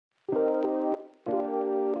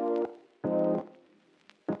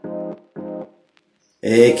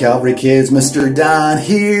Hey Calvary kids, Mr. Don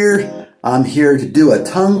here. I'm here to do a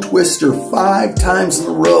tongue twister 5 times in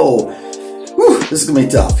a row. Whew, this is gonna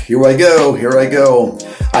be tough. Here I go.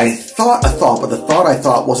 I thought, but the thought I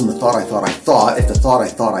thought wasn't the thought I thought. If the thought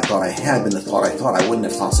I had been the thought I wouldn't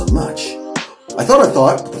have thought so much. I thought,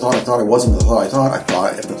 but the thought I wasn't the thought I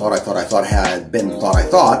thought. If the thought I thought had been the thought I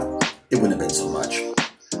thought, it wouldn't have been so much.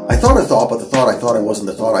 I thought, but the thought I wasn't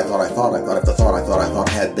the thought I thought. If the thought I thought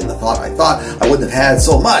had been the thought I thought, I wouldn't have had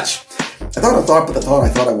so much. I thought, but the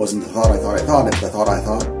thought I wasn't the thought I thought. If the thought I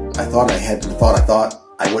thought I had been the thought I thought,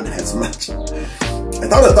 I wouldn't have had so much. I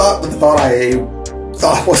thought, but the thought I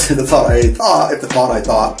thought wasn't the thought I thought. If the thought I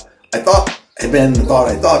thought had been the thought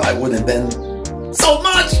I thought, I wouldn't have been so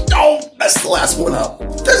much. Don't mess the last one up.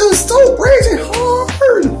 This is so crazy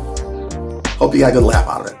hard. Hope you got a good laugh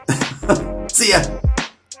out of it. See ya.